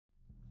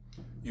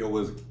Yo,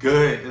 what's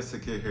good? It's a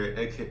kid here,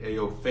 aka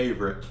your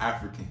favorite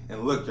African.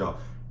 And look, y'all,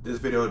 this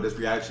video, this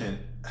reaction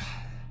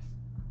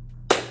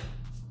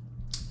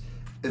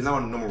is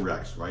not a normal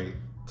reaction, right?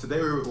 Today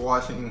we're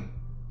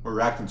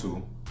reacting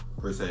to,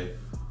 per se,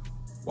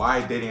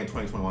 why dating in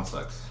 2021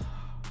 sucks.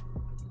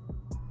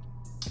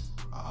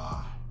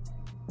 I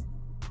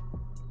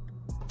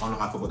don't know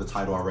how I feel about the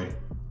title already.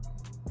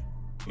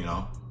 You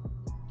know?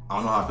 I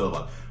don't know how I feel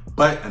about it.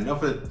 But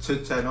enough of the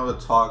chit chat, enough of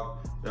the talk.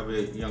 We have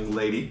a young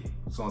lady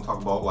who's gonna talk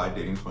about why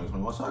dating in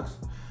 2021 sucks.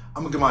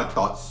 I'm gonna give my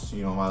thoughts,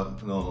 you know, my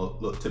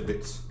little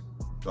tidbits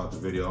throughout the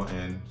video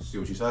and see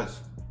what she says.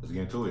 Let's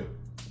get into it.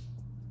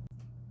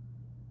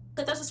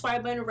 Click that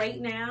subscribe button right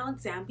now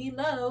down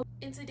below.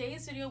 In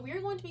today's video, we are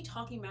going to be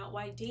talking about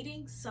why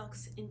dating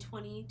sucks in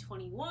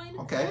 2021.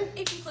 Okay.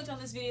 If you clicked on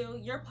this video,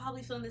 you're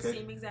probably feeling the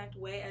same exact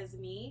way as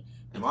me.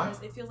 Am I?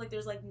 Because it feels like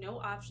there's like no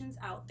options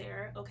out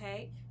there,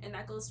 okay? And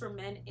that goes for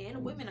men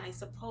and women, I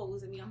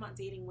suppose. I mean, I'm not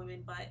dating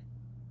women, but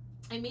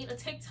I made a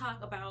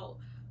TikTok about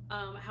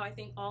how I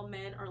think all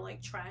men are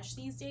like trash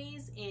these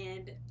days,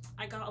 and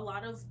I got a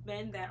lot of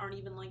men that aren't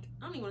even like,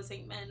 I don't even want to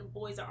say men,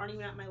 boys that aren't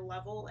even at my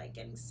level, like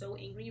getting so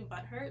angry and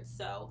butthurt.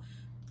 So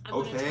I'm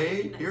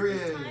okay,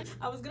 period.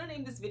 I was gonna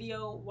name this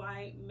video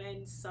why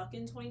men suck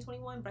in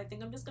 2021, but I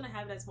think I'm just gonna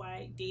have it as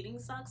why dating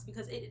sucks,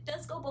 because it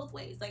does go both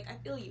ways. Like, I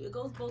feel you, it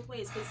goes both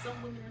ways, because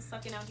some women are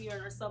sucking out here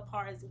and are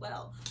subpar as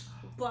well.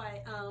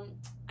 But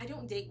I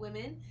don't date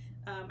women.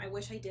 I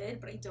wish I did,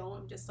 but I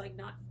don't. I'm just like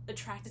not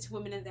attracted to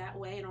women in that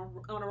way and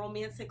on a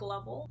romantic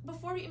level.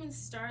 Before we even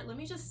start, let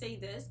me just say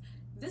this.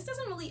 This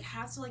doesn't really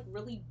have to like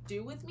really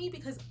do with me,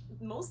 because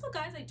most of the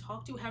guys I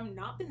talk to have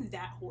not been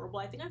that horrible.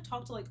 I think I've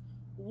talked to like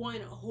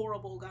one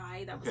horrible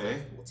guy that was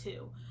like cool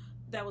too,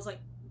 that was like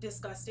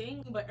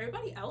disgusting, but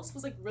everybody else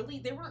was like really,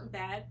 they weren't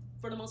bad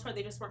for the most part.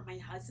 They just weren't my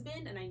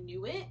husband, and I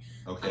knew it.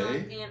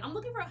 And I'm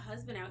looking for a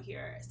husband out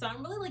here, so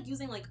I'm really like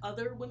using like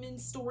other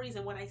women's stories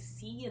and what I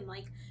see and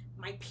like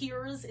my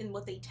peers and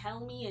what they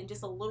tell me, and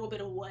just a little bit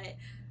of what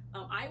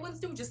I went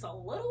through, just a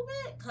little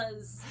bit,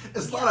 because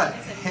it's a lot of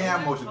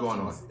hand motion going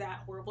on. Was that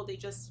horrible? They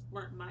just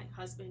weren't my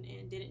husband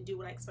and didn't do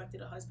what I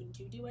expected a husband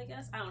to do, I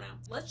guess. I don't know.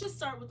 Let's just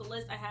start with the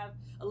list. I have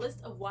a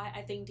list of why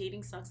I think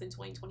dating sucks in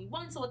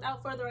 2021. So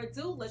without further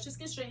ado, let's just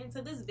get straight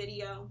into this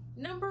video.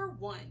 Number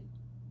 1,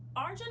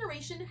 our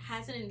generation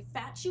has an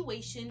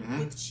infatuation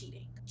with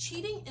cheating.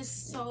 Cheating is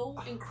so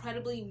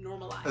incredibly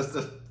normalized.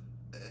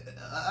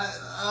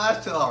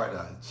 Chill out right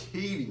now.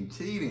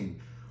 Cheating.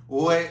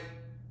 What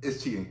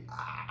is cheating?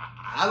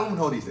 I don't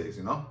know these days,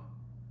 you know?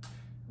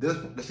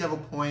 Does she have a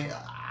point?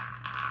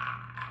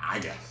 I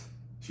guess.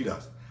 She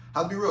does.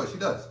 I'll be real, she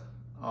does.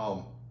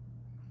 To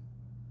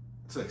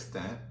an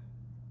extent,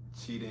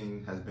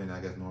 cheating has been,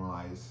 I guess,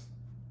 normalized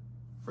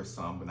for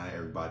some, but not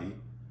everybody.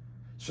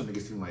 Shouldn't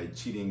make it seem like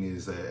cheating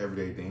is an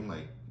everyday thing.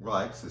 Like,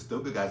 relax. There's still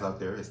good guys out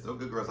there. There's still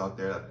good girls out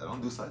there that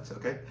don't do such,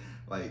 okay?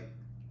 Like,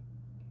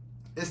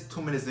 it's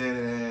 2 minutes in,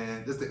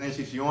 and this is the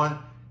energy she's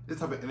on. This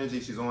type of energy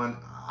she's on,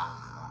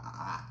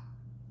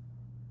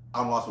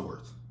 I'm lost for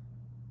words.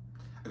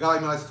 A guy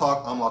like me likes to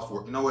talk, I'm lost for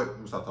words. You know what?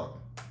 Let me stop talking.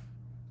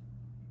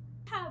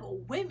 Have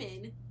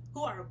women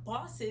who are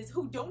bosses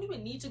who don't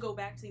even need to go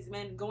back to these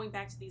men, going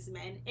back to these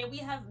men. And we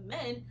have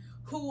men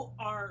who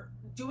are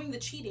doing the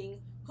cheating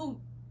who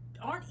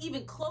aren't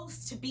even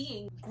close to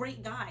being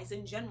great guys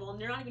in general, and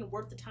they're not even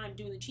worth the time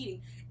doing the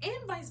cheating, and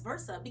vice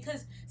versa,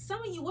 because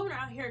some of you women are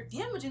out here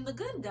damaging the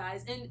good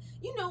guys, and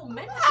you know,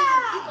 men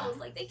have egos,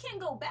 like they can't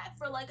go back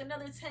for like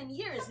another 10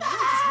 years, and you're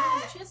just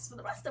ruining the chances for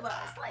the rest of us.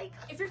 Like,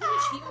 if you're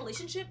gonna cheat in a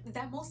relationship,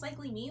 that most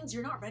likely means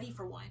you're not ready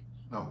for one.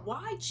 No.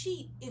 Why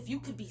cheat if you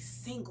could be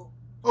single?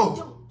 Oh. I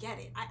don't get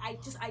it. I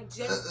just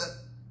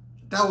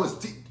that was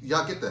deep.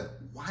 Y'all get that?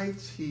 Why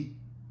cheat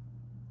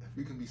if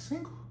you can be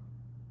single?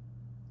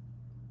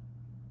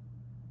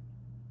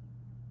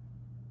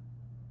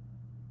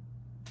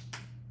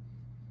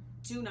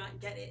 Do not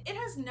get it. It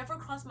has never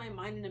crossed my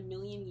mind in a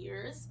million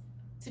years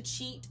to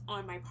cheat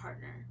on my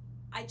partner.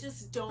 I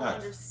just don't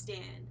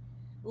understand.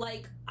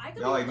 Like, I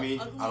could be like the me,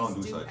 ugliest I don't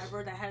do dude such.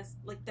 ever that has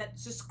like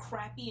that's just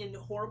crappy and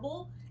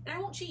horrible, and I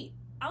won't cheat.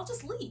 I'll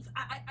just leave.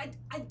 I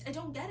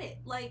don't get it.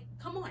 Like,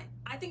 come on.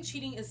 I think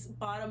cheating is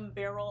bottom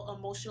barrel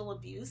emotional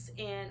abuse,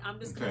 and I'm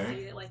just gonna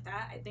say it like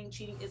that. I think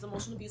cheating is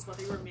emotional abuse,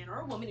 whether you're a man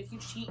or a woman. If you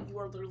cheat, you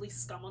are literally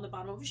scum on the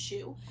bottom of a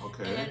shoe.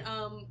 And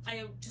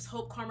I just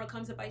hope karma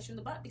comes and bites you in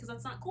the butt, because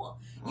that's not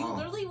cool. You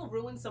literally will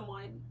ruin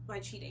someone by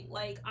cheating.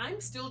 Like, I'm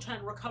still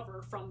trying to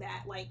recover from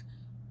that. Like,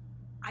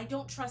 I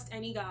don't trust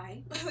any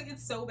guy. Like,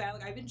 it's so bad.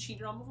 Like, I've been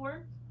cheated on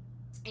before,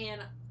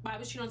 and I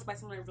was cheated on by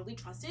someone I really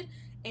trusted,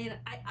 and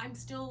I'm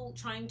still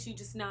trying to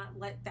just not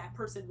let that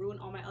person ruin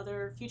all my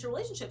other future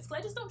relationships, because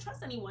I just don't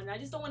trust anyone. I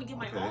just don't want to give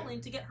my all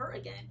in to get hurt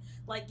again.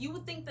 Like, you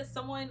would think that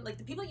someone, like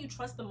the people you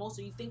trust the most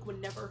or you think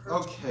would never hurt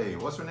you. Okay,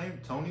 what's her name?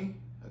 Tony?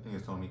 I think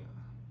it's Tony.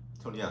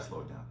 Tony, yeah,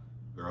 slow it down.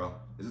 Girl,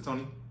 is it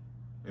Tony?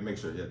 Let me make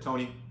sure. Yeah,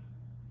 Tony.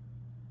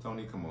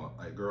 Tony, come on.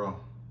 Like,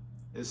 girl,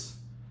 it's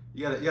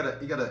you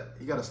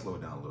gotta slow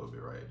it down a little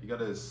bit, right? You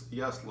gotta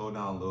slow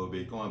down a little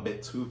bit. You're going a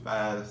bit too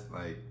fast.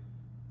 Like,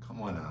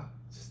 come on now.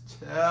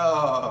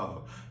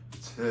 chill.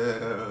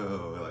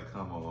 Chill. Like,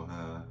 come on,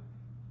 man.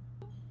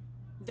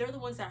 They're the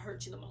ones that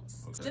hurt you the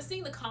most. Okay. Just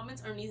seeing the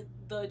comments underneath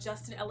the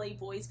Justin LA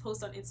Boys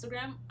post on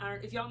Instagram,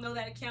 if y'all know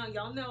that account,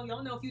 y'all know.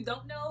 If you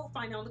don't know,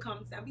 find out in the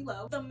comments down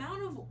below. The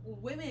amount of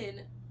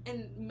women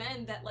and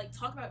men that like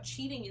talk about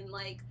cheating and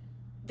like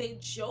they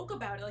joke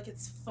about it like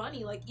it's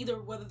funny, like either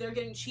whether they're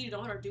getting cheated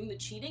on or doing the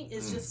cheating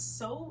is just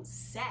so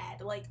sad.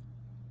 Like,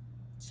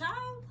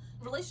 child,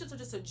 relationships are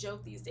just a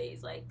joke these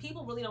days. Like,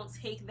 people really don't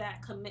take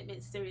that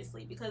commitment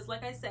seriously because,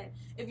 like I said,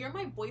 if you're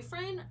my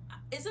boyfriend,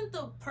 isn't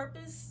the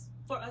purpose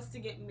for us to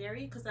get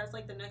married? Because that's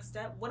like the next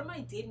step. What am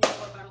I dating you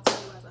for if I don't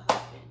see you as a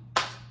husband?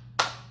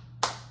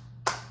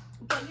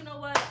 But you know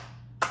what?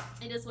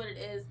 It is what it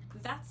is.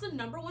 That's the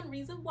 #1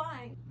 reason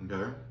why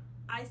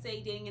I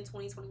say dating in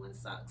 2021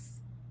 sucks.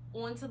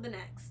 On to the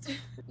next.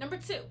 Number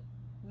 2,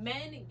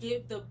 men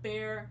give the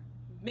bare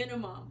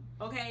minimum.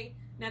 Okay?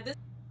 Now this.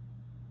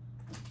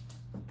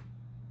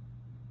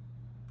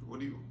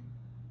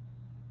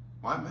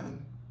 Why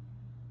men?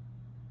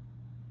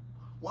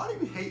 Why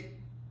do you hate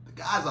the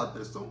guys out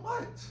there so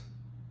much?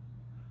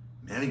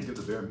 Men give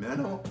the bare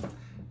minimum?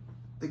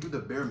 They give the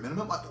bare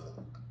minimum? Like,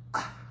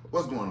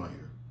 what's going on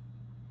here?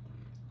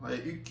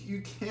 Like,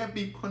 you can't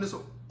be putting this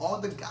on all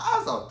the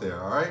guys out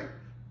there, all right?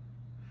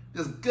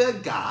 There's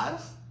good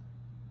guys.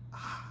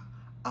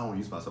 I don't want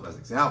to use myself as an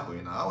example,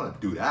 you know, I want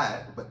to do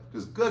that, but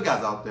there's good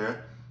guys out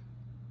there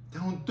that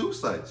don't do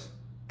such.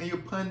 And you're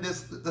putting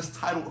this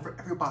title over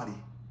everybody,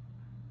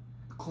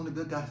 including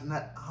the good guys, and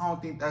that I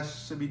don't think that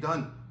should be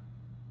done.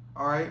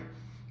 All right,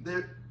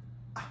 let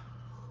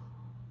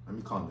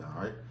me calm down.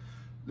 All right,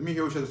 let me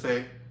hear what you have to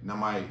say, and I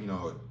might, you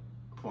know,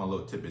 put my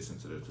little tidbits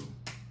into there too.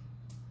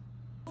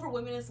 For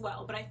women as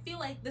well, but I feel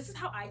like this is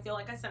how I feel.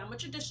 Like I said, I'm a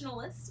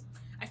traditionalist.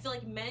 I feel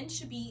like men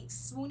should be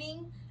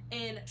swooning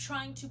and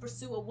trying to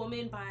pursue a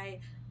woman by,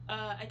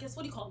 I guess,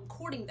 what do you call them,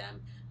 courting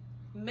them.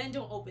 Men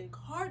don't open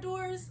car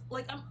doors.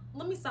 Like,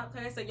 let me stop,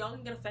 because I said y'all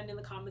can get offended in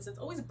the comments. It's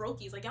always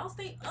brokies. Like, y'all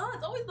say,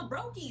 it's always the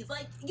brokies.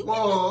 Like,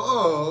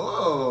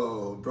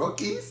 whoa,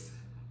 brokies?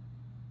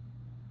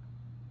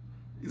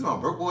 These are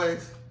my broke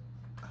boys?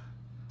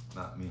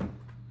 Not me.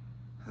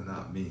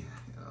 Not me. You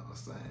know what I'm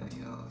saying?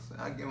 You know what I'm saying?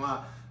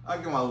 I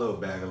get my little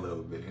bag a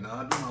little bit, you know?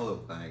 I do my little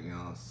thing, you know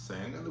what I'm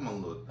saying? I do my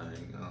little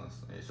thing, you know what I'm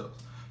saying? So,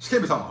 she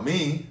can't be talking about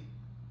me.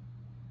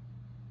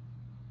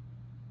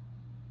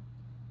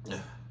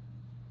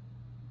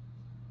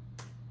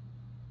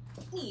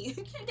 You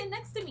can't get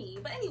next to me.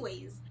 But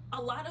anyways,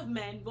 a lot of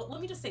men, but let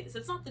me just say this,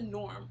 it's not the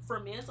norm for a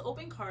man to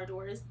open car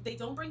doors. They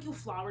don't bring you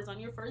flowers on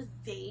your first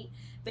date.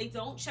 They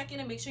don't check in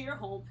and make sure you're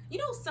home. You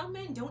know, some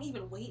men don't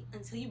even wait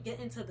until you get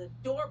into the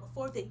door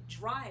before they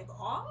drive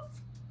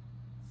off.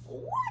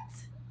 What?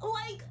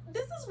 Like,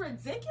 this is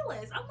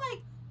ridiculous. I'm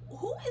like,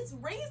 who is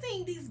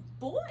raising these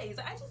boys?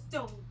 I just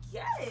don't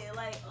get it.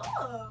 Like,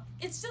 ugh.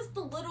 It's just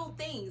the little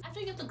things. After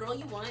you get the girl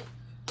you want,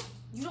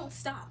 you don't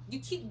stop. You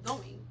keep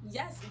going.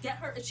 Yes, get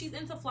her. If she's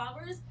into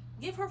flowers,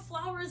 give her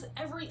flowers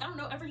every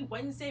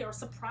Wednesday, or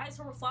surprise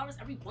her with flowers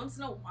every once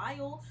in a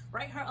while.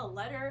 Write her a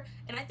letter.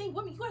 And I think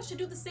women, you guys should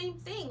do the same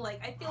thing.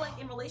 Like, I feel like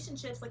in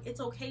relationships, like, it's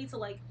okay to,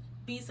 like,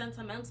 be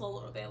sentimental a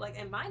little bit. Like,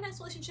 in my next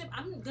relationship,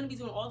 I'm gonna be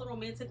doing all the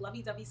romantic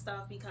lovey-dovey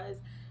stuff because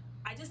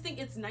I just think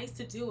it's nice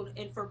to do,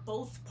 and for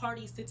both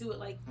parties to do it,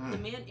 like the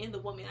man and the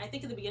woman. I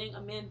think in the beginning, a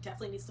man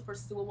definitely needs to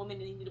pursue a woman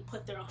and they need to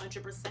put their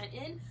 100%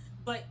 in.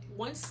 But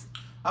once...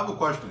 I have a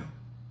question.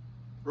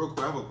 Real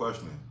quick, I have a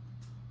question.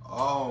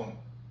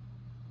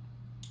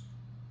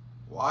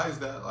 Why is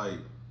that, like,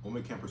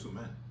 women can't pursue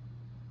men?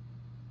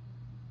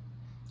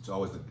 It's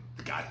always the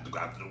guy to go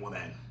after the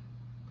woman.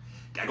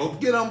 Gotta go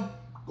get him.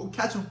 Go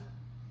catch him.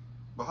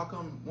 But how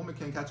come women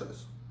can't catch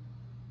us?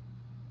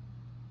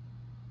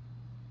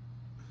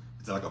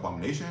 Is that like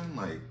abomination?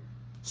 Like,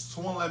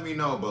 someone let me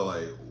know, but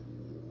like,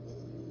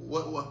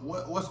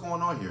 what's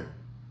going on here?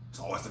 It's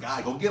always the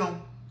guy, go get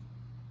him.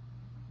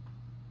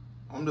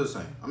 I'm just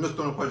saying. I'm just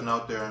throwing a question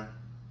out there.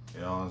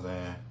 You know what I'm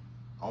saying?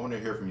 I want to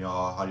hear from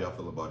y'all. How do y'all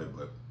feel about it?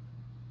 But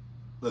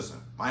listen,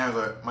 my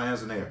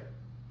hands in the air.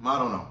 I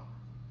don't know.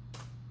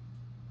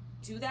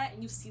 Do that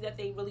and you see that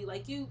they really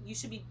like you, you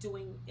should be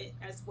doing it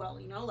as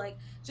well, you know? Like,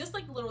 just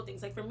like the little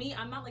things. Like, for me,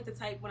 I'm not like the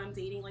type when I'm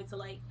dating, like, to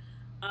like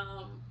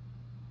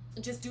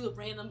just do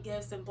random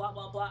gifts and blah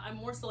blah blah. I'm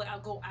more so like, I'll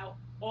go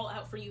all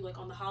out for you, like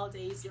on the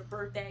holidays, your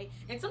birthday,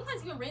 and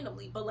sometimes even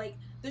randomly. But like,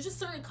 there's just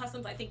certain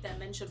customs I think that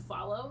men should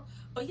follow.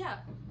 But yeah,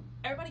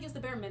 everybody gives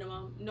the bare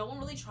minimum. No one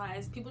really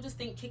tries. People just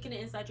think kicking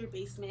it inside your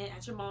basement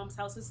at your mom's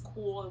house is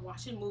cool, and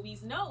watching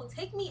movies. No,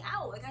 take me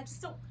out. Like, I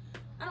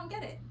don't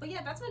get it. But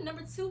yeah, that's my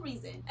number 2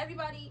 reason.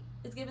 Everybody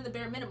is giving the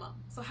bare minimum.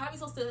 So how are we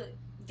supposed to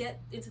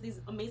get into these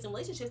amazing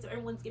relationships if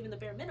everyone's giving the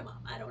bare minimum?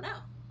 I don't know.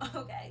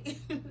 Okay.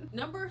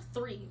 Number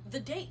 3, the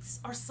dates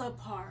are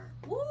subpar.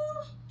 Woo,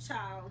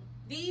 child.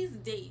 These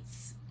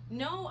dates.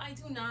 No, I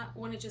do not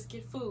want to just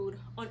get food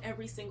on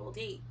every single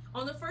date.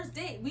 On the first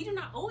date, we do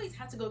not always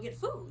have to go get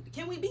food.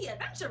 Can we be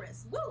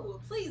adventurous? Woo,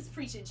 please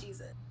preach it,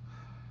 Jesus.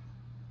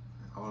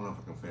 I don't know if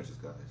I can finish this,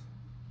 guys.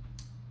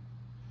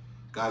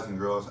 guys and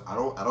girls, I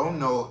don't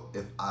know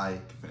if I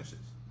can finish this.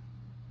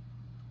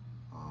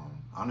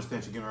 I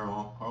understand she's giving her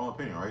own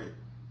opinion, right?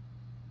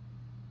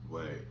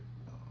 But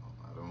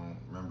I don't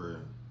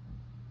remember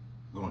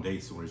going on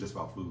dates when it's just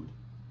about food.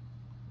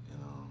 You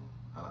know,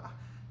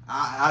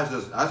 that's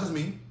just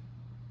me.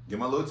 Get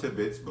my little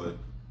tidbits, but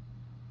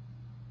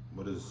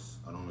what is,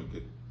 I don't know,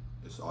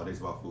 it's all days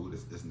about food.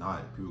 It's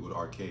not. People go to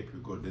arcade, people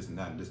go to this and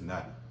that and this and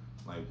that.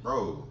 Like,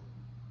 bro,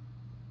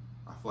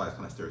 I feel like it's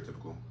kind of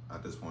stereotypical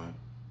at this point.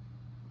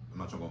 I'm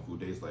not trying to go on food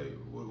dates. Like,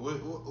 what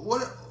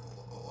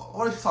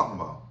are you talking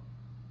about?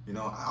 You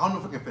know, I don't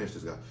know if I can finish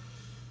this guy.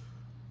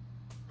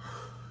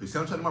 You see,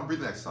 I'm trying to do my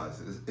breathing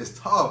exercises. It's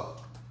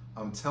tough.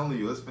 I'm telling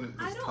you, let's finish.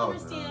 I don't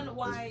understand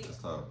why. It's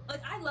tough.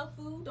 Like, I love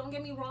food. Don't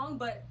get me wrong,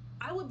 but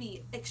I would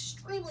be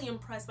extremely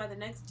impressed by the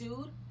next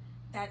dude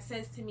that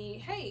says to me,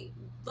 "Hey,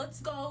 let's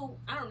go.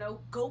 I don't know,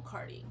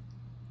 go-karting.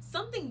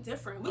 Something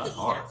different. We can eat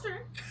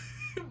after."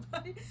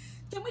 But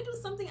can we do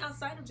something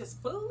outside of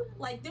just food?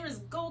 Like, there's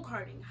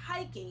go-karting,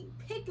 hiking,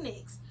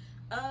 picnics,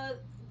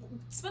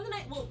 spend the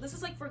night. Well, this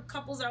is like for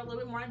couples that are a little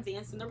bit more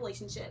advanced in their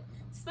relationship.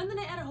 Spend the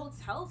night at a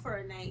hotel for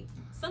a night.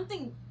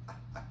 Something.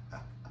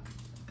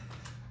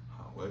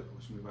 What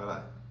you mean by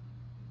that?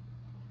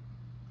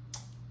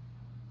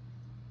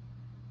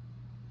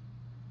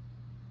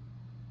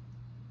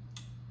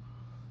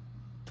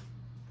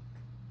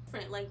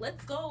 Like,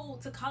 let's go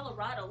to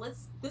Colorado.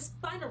 Let's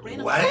find a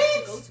random place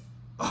to go to.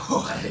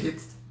 Oh, wait.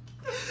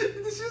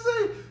 Did she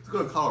say let's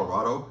go to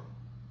Colorado?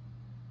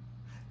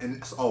 And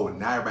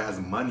now everybody has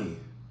money.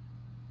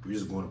 We're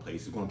just going to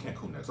places. We're going to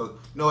Cancun next. So you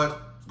know what?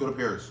 Let's go to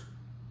Paris.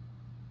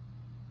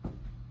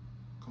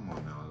 Come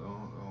on now.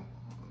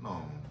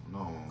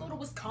 No. Go to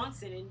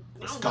Wisconsin and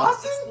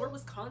explore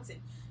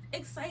Wisconsin.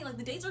 Exciting. Like,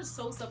 the dates are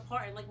so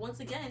subpar. And like, once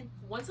again,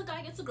 once a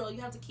guy gets a girl,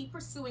 you have to keep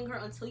pursuing her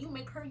until you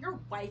make her your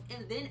wife.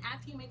 And then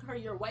after you make her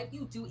your wife,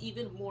 you do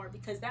even more,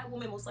 because that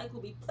woman most likely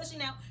will be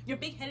pushing out your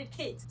big-headed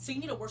kids. So you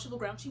need to worship the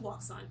ground she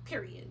walks on,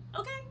 period.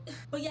 Okay?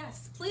 But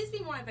yes, please be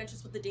more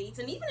adventurous with the dates.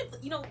 And even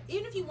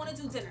if you want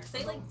to do dinner,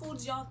 say like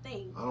food's y'all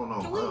thing. I don't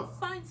know. Can we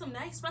find some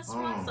nice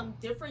restaurants, some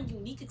different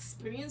unique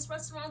experience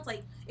restaurants?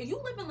 Like, if you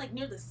live in like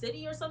near the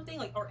city or something,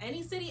 like, or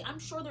any city, I'm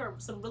sure there are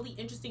some really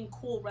interesting,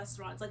 cool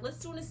restaurants. Like, let's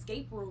do an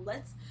escape room.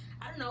 Let's,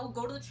 I don't know,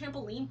 go to the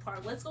trampoline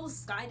park. Let's go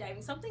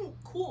skydiving. Something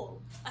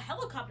cool. A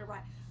helicopter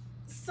ride.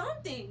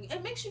 Something.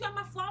 It makes sure you got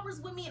my flowers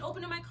with me and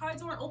opening my car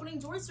door and opening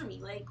doors for me.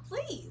 Like,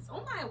 please.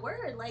 Oh my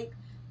word. Like,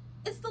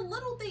 it's the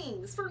little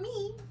things for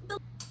me.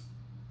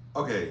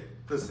 Okay,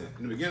 listen.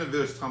 In the beginning of the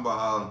video, she's talking about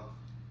how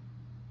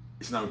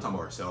she's not even talking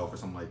about herself or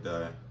something like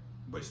that,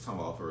 but she's talking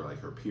about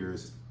her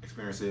peers'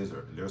 experiences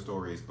or their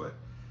stories. But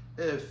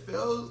it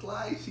feels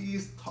like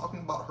she's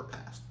talking about her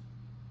past.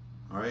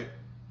 All right.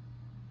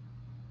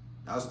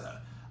 I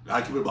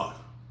gotta keep it a buck.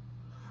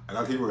 I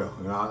gotta keep it real.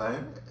 You know what I'm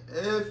saying?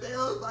 It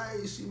feels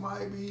like she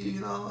might be,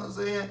 you know what I'm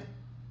saying,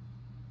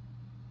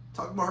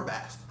 talking about her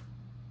past.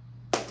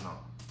 No,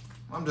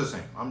 I'm just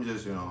saying. I'm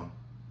just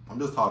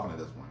talking at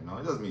this point. You know,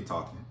 it's just me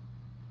talking.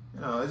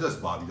 You know, it's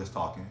just Bobby just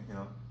talking. You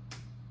know.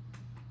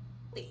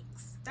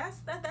 Thanks.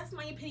 That's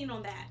my opinion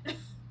on that.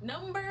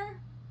 Number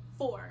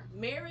 4,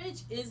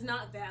 marriage is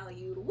not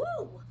valued.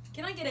 Woo!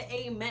 Can I get an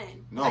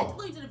amen? No. I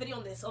literally did a video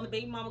on this, on the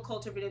baby mama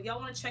culture video. If y'all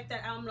want to check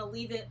that out, I'm going to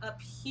leave it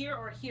up here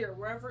or here,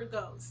 wherever it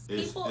goes.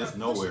 People are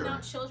pushing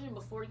out children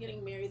before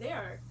getting married. They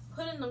are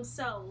putting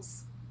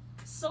themselves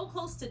so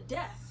close to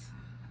death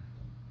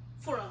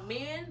for a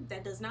man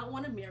that does not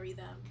want to marry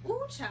them.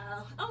 Ooh,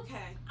 child.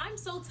 Okay. I'm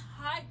so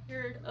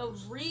tired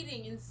of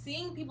reading and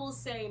seeing people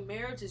say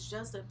marriage is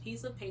just a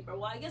piece of paper.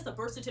 Well, I guess a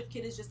birth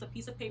certificate is just a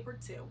piece of paper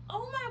too.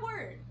 Oh my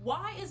word.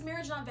 Why is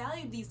marriage not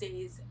valued these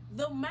days?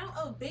 The amount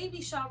of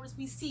baby showers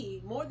we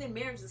see, more than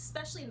marriage,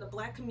 especially in the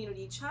Black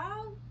community,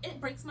 child,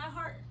 it breaks my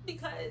heart,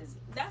 because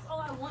that's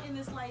all I want in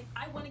this life.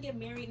 I want to get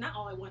married. Not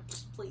all I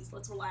want. Please,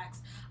 let's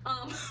relax.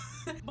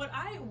 But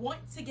I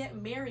want to get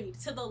married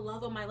to the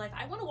love of my life.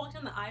 I want to walk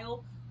down the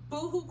aisle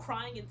boo-hoo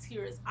crying in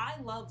tears. I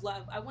love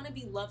love. I want to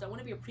be loved. I want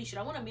to be appreciated.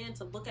 I want a man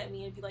to look at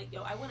me and be like,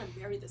 yo, I want to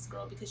marry this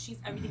girl because she's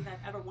everything that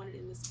I've ever wanted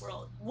in this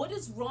world. What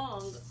is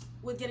wrong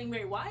with getting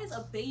married? Why is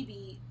a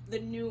baby the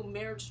new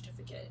marriage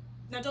certificate?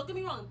 Now, don't get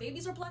me wrong.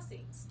 Babies are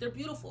blessings. They're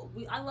beautiful.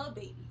 I love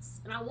babies,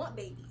 and I want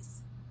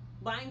babies.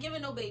 But I ain't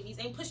giving no babies.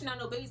 Ain't pushing out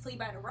no babies till you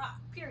buy the rock,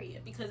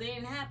 period, because it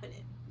ain't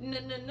happening.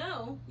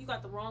 No, you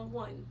got the wrong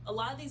one. A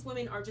lot of these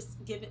women are just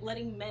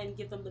letting men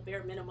give them the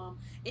bare minimum,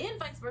 and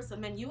vice versa.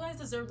 Men, you guys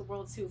deserve the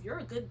world too. If you're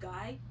a good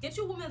guy, get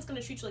you a woman that's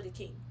gonna treat you like a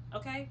king,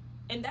 okay?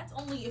 And that's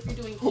only if you're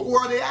doing.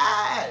 Where are they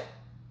at?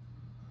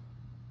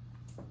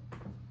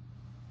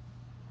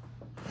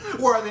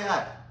 Where are they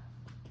at?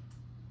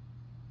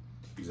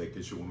 He's like,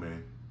 get your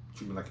woman,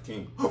 treat me like a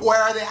king.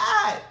 Where are they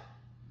at?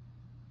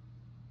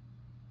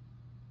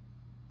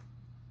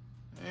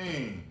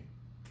 Dang.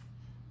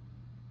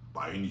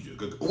 But you need you a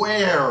good.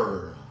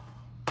 Where?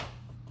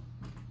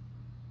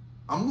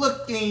 I'm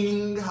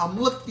looking.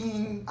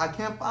 I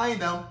can't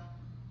find them.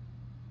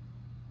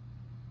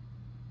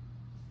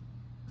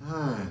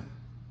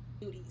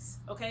 Duties,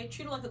 okay?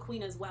 Treat her like a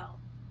queen as well.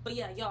 But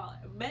yeah, y'all,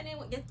 men ain't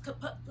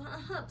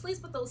please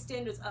put those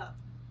standards up.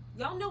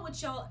 Y'all know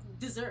what y'all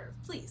deserve.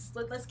 Please,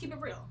 let's keep it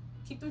real.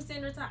 Keep them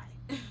standards high.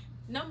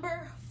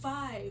 Number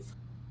 5,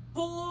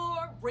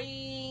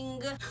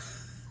 boring.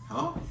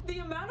 Huh? The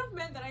amount of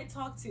men that I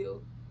talk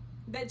to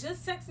that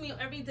just text me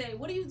every day,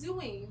 what are you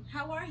doing?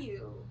 How are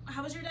you?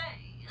 How was your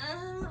day?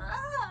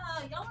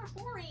 Y'all are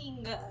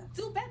boring.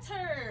 Do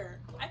better.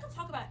 I could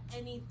talk about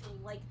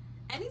anything. Like,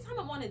 anytime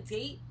I'm on a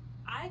date,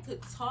 I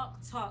could talk.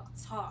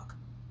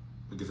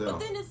 But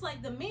then it's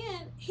like the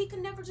man, he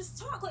can never just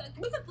talk. Like,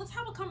 let's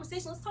have a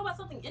conversation. Let's talk about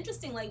something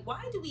interesting. Like,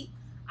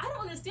 I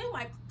don't understand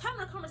why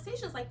having a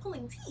conversation is like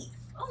pulling teeth.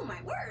 Oh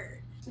my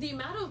word. The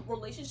amount of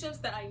relationships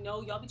that I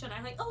know y'all be trying to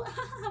act like,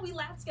 oh, we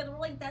laugh together, we're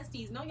like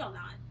besties. No, y'all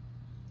not.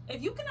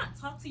 If you cannot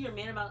talk to your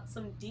man about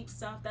some deep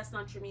stuff, that's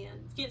not your man.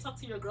 If you can't talk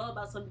to your girl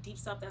about some deep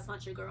stuff, that's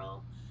not your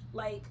girl.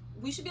 Like,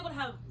 we should be able to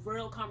have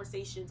real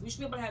conversations. We should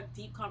be able to have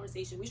deep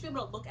conversations. We should be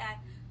able to look at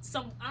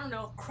some, I don't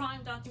know,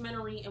 crime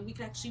documentary and we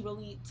can actually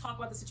really talk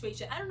about the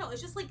situation. I don't know.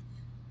 It's just like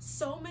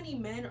so many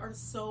men are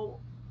so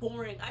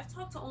boring. I've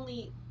talked to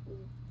only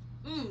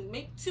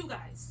maybe two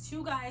guys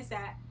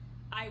that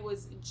I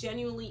was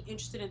genuinely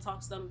interested in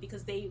talking to them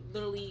because they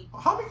literally.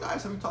 How many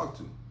guys have you talked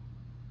to?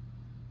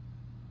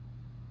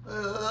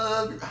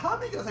 How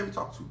many guys have you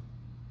talked to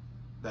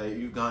that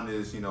you've gone to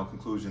this,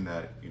 conclusion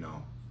that,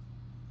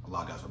 a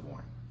lot of guys are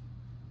boring?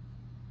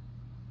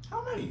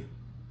 How many?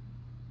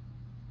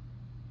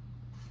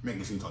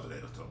 Making it seem talk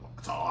today.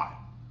 That's a lot.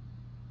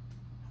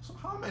 So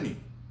how many?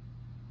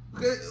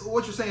 Okay,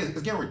 what you're saying is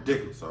it's getting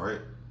ridiculous, all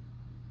right?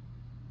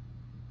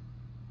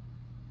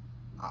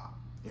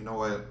 You know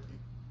what? Let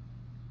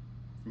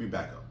me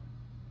back up.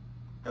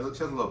 She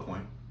has a little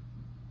point.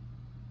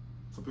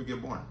 Some people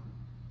get boring.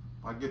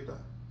 I get that.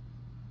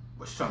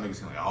 But she's trying to make it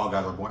seem like all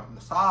guys are boring.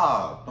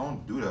 Stop.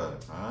 Don't do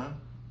that, man.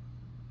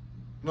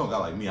 You know, a guy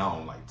like me, I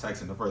don't like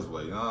texting in the first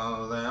place. You know what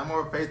I'm saying? I'm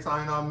more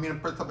FaceTime, I'm meeting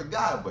a type of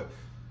guy, but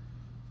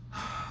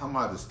I'm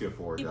gonna have to skip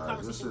forward, keep guys. The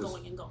conversation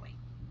going and going.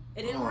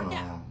 It didn't work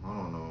out. I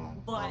don't know.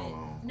 But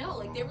no,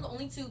 like they were the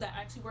only two that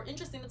actually were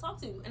interesting to talk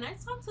to. And I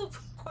talked to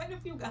quite a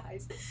few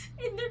guys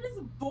and they're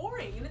just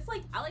boring. And it's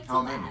like, I like to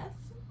laugh.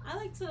 I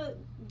like to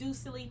do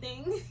silly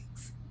things.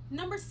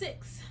 Number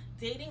 6,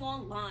 dating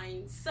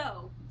online.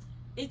 So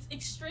it's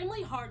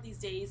extremely hard these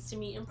days to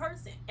meet in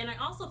person. And I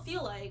also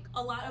feel like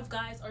a lot of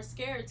guys are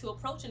scared to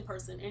approach in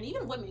person, and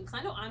even women, because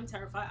I know I'm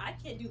terrified. I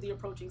can't do the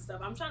approaching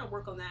stuff. I'm trying to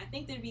work on that. I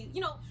think there'd be,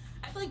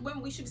 I feel like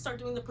women, we should start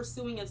doing the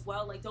pursuing as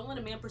well. Like, don't let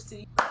a man pursue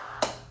you.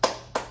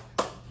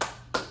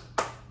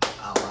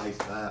 I like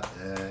that,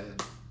 man.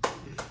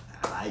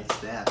 I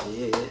like that,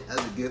 man.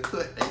 That's a good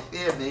put right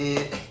there,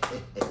 man.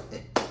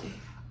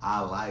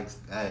 I like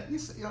that. You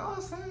know what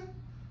I'm saying?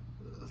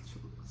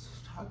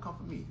 Try to come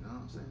for me, you know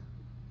what I'm saying?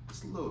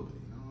 Just a little bit,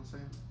 you know what I'm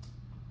saying?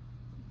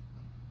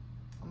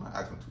 I'm not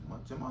asking too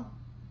much, am I?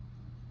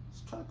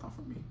 Just try to come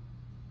for me.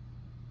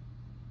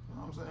 You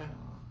know what I'm saying?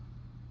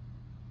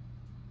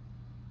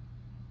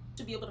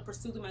 To be able to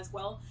pursue them as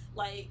well.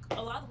 Like,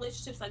 a lot of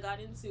relationships I got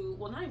into,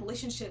 well, not even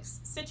relationships,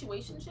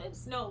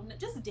 situationships, no,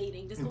 just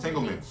dating, just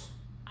entanglements.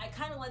 I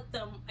kind of let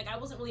them, like, I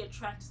wasn't really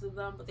attracted to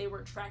them, but they were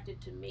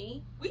attracted to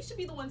me. We should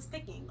be the ones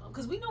picking,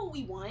 because we know what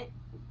we want,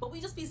 but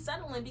we just be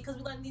settling because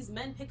we letting these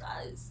men pick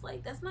us.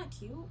 Like, that's not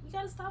cute. We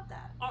gotta stop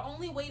that. Our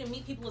only way to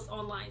meet people is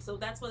online, so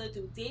that's whether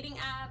through dating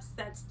apps,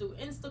 that's through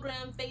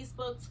Instagram,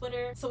 Facebook,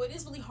 Twitter. So it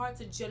is really hard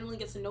to generally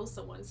get to know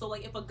someone. So,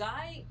 like, if a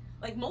guy,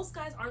 like, most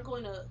guys aren't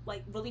going to,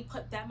 like, really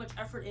put that much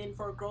effort in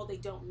for a girl they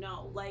don't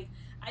know. Like,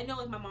 I know,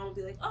 like, my mom would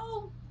be like,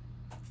 oh,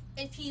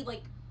 if he,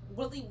 like,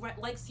 really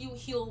likes you,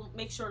 he'll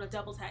make sure to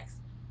double text.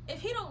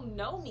 If he don't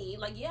know me,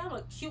 like, yeah, I'm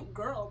a cute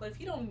girl, but if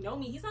he don't know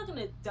me, he's not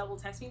gonna double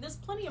text me. There's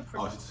plenty of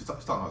she's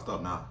talking about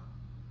stuff now.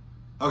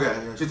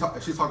 Okay, she's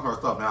talking about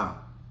stuff now.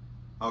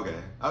 Okay,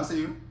 I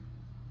see you.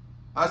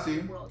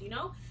 World,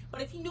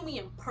 But if he knew me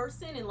in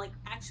person and, like,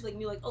 actually, like,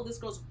 knew, like, oh, this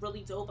girl's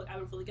really dope, like, I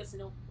would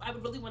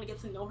really want to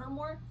get to know her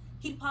more,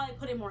 he'd probably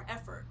put in more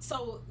effort.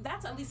 So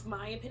that's at least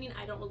my opinion.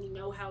 I don't really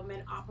know how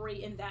men operate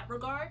in that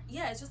regard.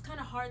 Yeah, it's just kind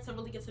of hard to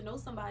really get to know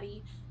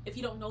somebody if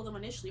you don't know them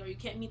initially, or you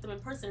can't meet them in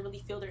person and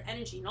really feel their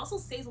energy. And also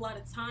saves a lot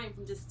of time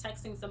from just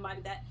texting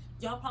somebody that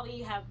y'all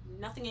probably have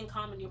nothing in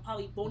common. You're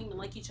probably won't even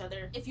like each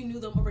other if you knew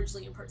them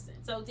originally in person.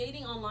 So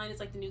dating online is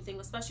like the new thing,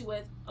 especially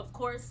with, of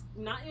course,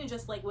 not even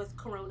just like with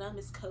Corona,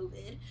 Miss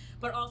COVID,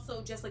 but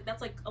also just like,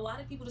 that's like a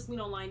lot of people just meet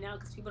online now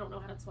because people don't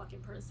know how to talk in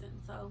person.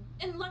 So,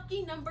 and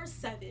lucky number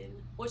 7,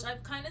 which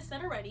I've kind of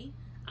said already,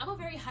 I'm a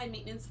very high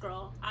maintenance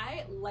girl.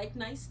 I like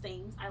nice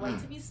things. I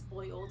like to be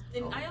spoiled.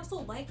 And I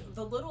also like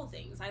the little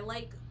things. I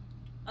like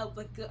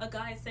a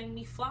guy sending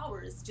me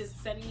flowers,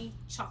 just sending me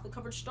chocolate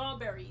covered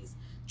strawberries,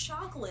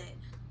 chocolate,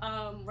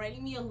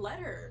 writing me a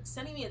letter,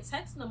 sending me a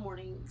text in the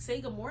morning,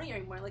 saying good morning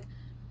every morning. Like,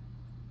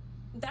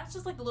 that's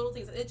just like the little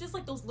things. It's just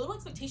like those little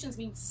expectations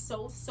mean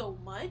so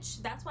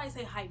much. That's why I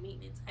say high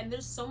maintenance. And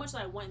there's so much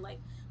that I want. Like,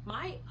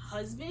 my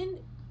husband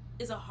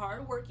is a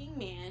hardworking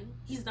man.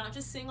 He's not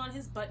just sitting on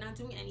his butt, not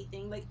doing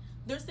anything. Like,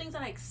 there's things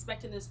that I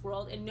expect in this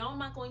world, and no, I'm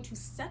not going to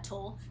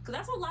settle, because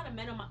that's what a lot of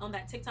men on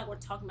that TikTok were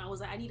talking about,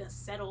 was like, I need to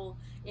settle,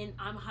 and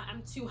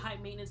I'm too high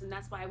maintenance, and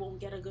that's why I won't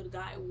get a good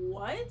guy.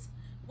 What?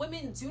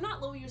 Women, do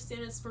not lower your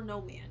standards for no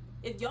man.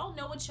 If y'all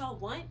know what y'all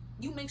want,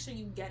 you make sure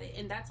you get it,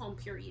 and that's on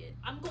period.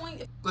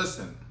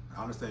 Listen,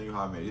 I understand you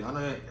high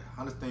maintenance.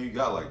 I understand you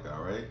got like that,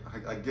 right?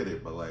 I get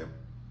it, but like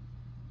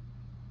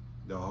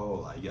the whole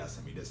like, you gotta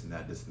send me this and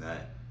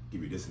that,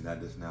 give you this and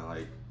that,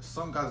 like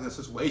some guys in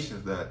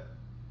situations that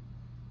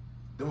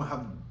they don't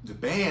have the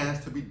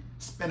bands to be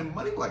spending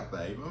money like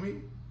that, you know what I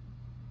mean?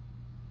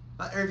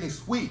 Not everything's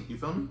sweet, you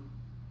feel me?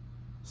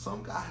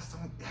 Some guys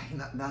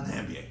not in the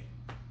NBA,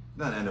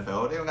 not in the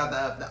NFL, they don't got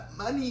that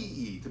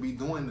money to be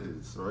doing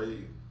this,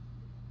 right?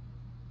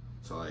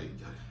 So like,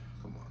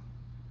 come on.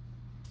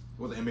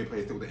 What the NBA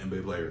players stick with the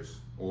NBA players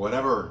or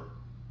whatever.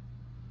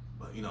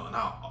 But you know,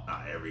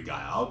 not every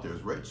guy out there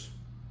is rich.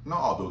 Not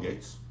all Bill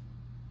Gates.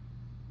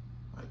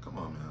 Like, come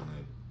on, man.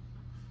 Like,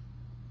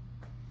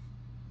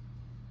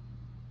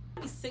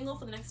 I'll be single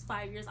for the next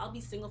 5 years. I'll be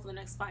single for the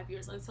next 5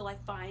 years until I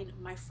find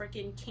my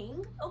freaking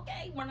king.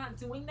 Okay, we're not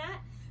doing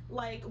that.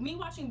 Like, me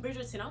watching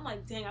Bridgerton, I'm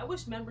like, dang, I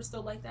wish men were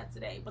still like that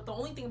today. But the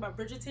only thing about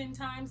Bridgerton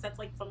times, that's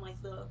like from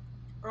like the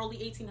early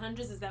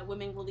 1800s, is that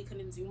women really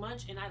couldn't do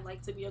much, and I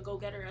like to be a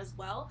go-getter as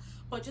well.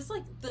 But just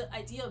like the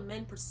idea of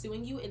men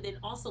pursuing you, and then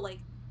also like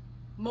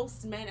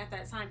most men at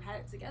that time had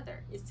it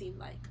together, it seemed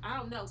like. I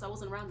don't know, so I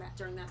wasn't around that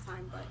during that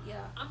time, but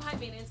yeah, I'm high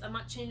maintenance. I'm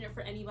not changing it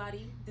for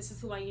anybody. This is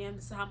who I am.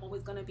 This is how I'm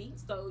always gonna be.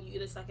 So you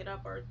either suck it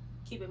up or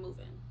keep it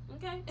moving.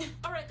 Okay?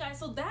 All right, guys,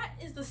 so that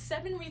is the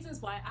 7 reasons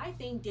why I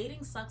think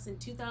dating sucks in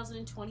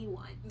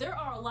 2021. There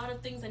are a lot of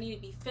things that need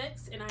to be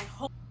fixed, and I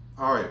hope.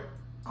 all right,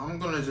 I'm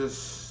gonna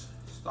just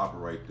stop it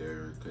right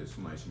there because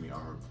somebody should meet all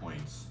her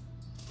points.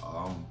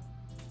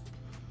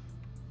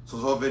 So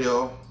this whole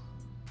video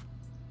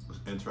was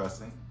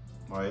interesting,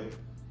 right?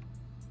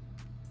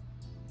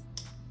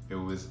 It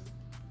was,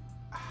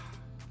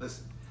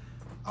 listen,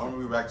 I don't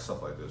really react to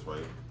stuff like this,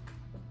 right?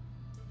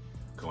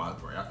 Come on,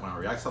 when I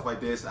react to stuff like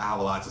this, I have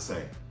a lot to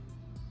say.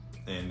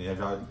 And as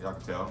y'all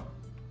can tell,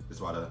 this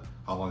is about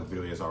how long this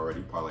video is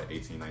already, probably like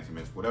 18, 19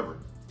 minutes, whatever.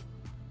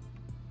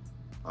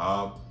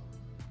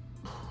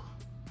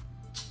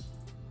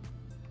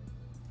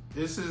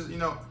 This is, you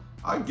know,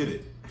 I get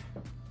it.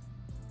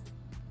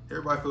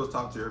 Everybody feels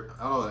top tier.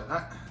 I don't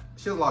know,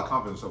 she has a lot of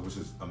confidence, which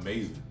is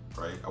amazing,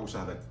 right? I wish I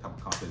had that type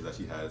of confidence that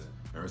she has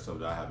in herself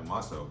that I have in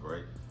myself,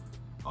 right?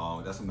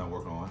 That's something I'm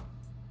working on.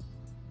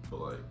 But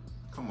like,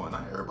 come on,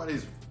 not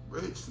everybody's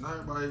rich. Not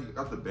everybody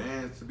got the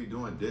bands to be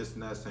doing this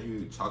and that, sending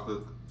you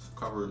chocolate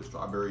covered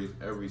strawberries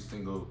every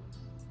single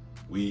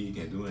week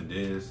and doing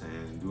this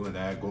and doing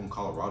that, going to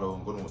Colorado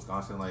and going to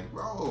Wisconsin. Like,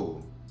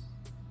 bro,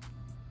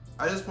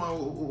 I just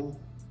want,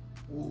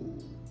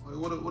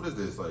 what is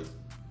this? Like,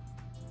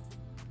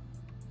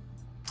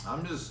 I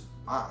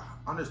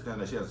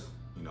understand that she has,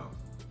 you know,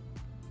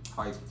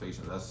 high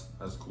expectations.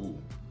 That's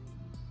cool.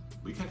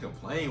 But you can't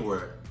complain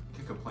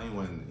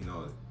when, you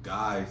know,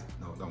 guys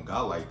don't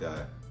got like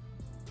that.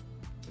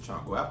 They're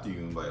trying to go after you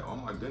and be like, oh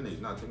my goodness,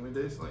 you're not taking me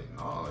this? Like,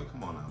 no, like,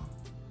 come on now.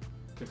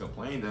 You can't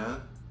complain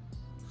then.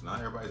 It's not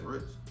everybody's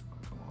rich.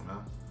 Like, come on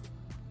now.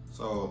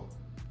 So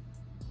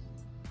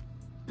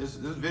this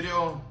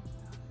video,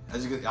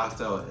 as you can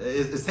tell,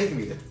 it's taking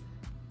me there.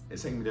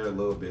 It's taking me there a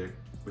little bit,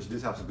 but she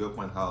does have some good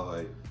points how,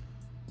 like,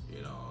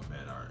 you know,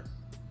 men are,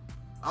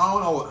 I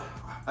don't know,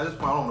 at this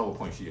point I don't know what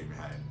point she even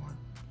had anymore.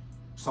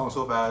 Song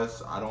so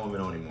fast, I don't even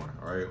know anymore,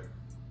 alright?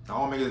 I don't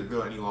want to make this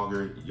video any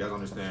longer. You guys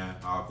understand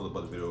how I feel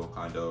about the video,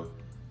 kind of.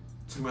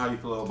 Tell me how you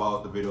feel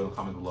about the video in the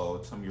comments below.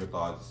 Tell me your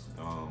thoughts,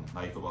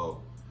 how you feel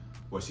about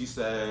what she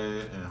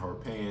said and her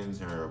opinions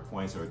and her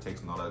points and her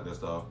takes and all that good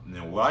stuff. And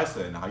then what I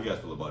said and how you guys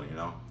feel about it, you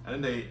know? At the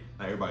end of the day,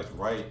 not everybody's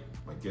right.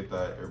 I get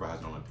that. Everybody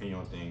has their own opinion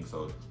on things.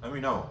 So let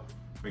me know.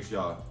 Make sure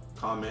y'all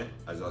comment,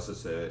 as I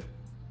just said.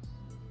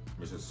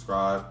 Make sure to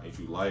subscribe, make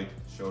sure you like,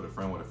 show it a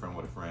friend with a friend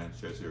with a friend,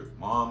 share it to your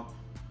mom,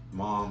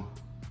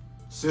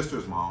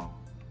 sister's mom,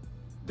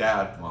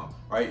 dad, mom,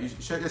 right? You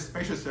share this,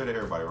 make sure to share it to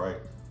everybody, right?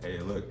 Hey,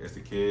 look, it's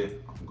the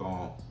kid, I'm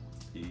gone,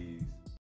 peace.